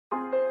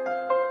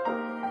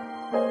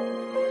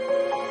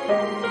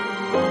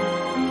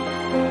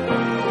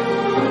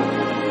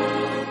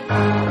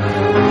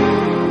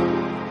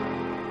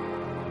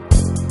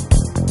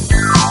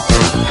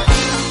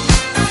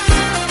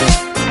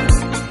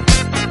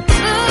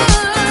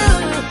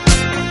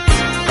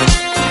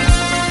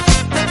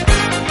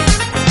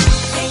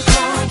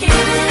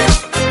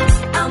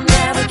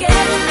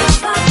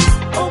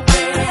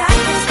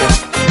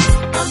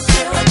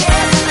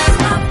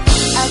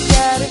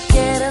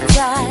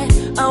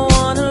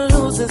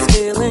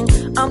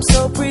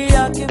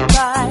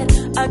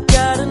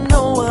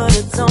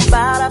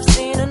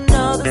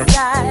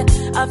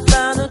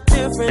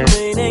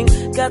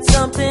got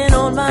something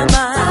on my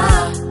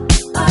mind.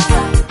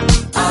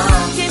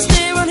 Can't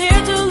stay around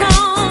here too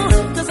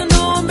long, 'cause I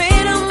know I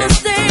made a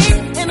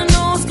mistake, and I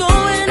know what's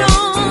going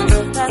on.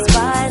 That's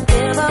why I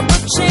give up a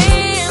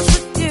chance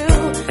with you,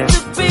 to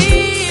be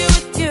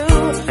with you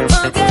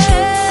again.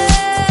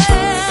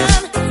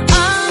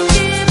 I'll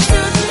keep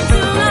searching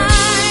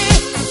tonight,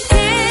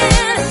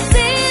 can't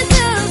see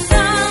the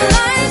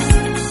sunlight,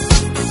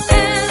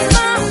 as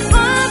my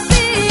heart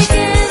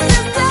begins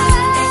to fly.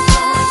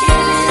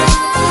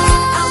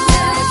 I'll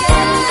never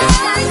get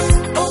enough.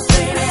 Oh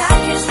baby, I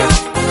can't stop.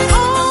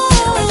 Oh,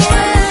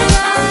 when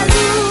I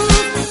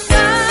lose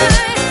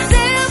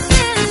myself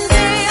in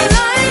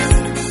daylight,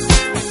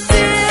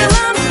 till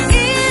I'm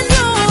in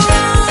your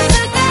arms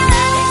again.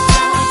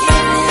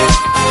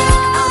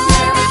 I'll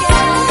never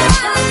get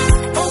enough.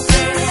 Oh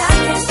baby, I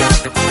can't stop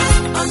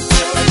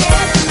until I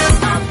get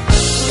enough.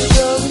 We're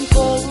going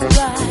for a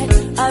ride.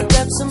 I've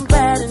got some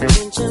bad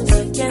intentions.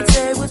 Can't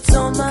say what's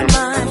on my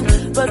mind,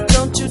 but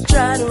don't you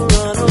try to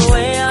run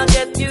away. I'll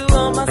get you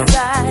on my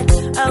side.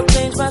 I'll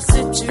change my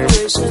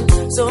situation,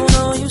 so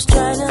no use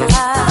trying to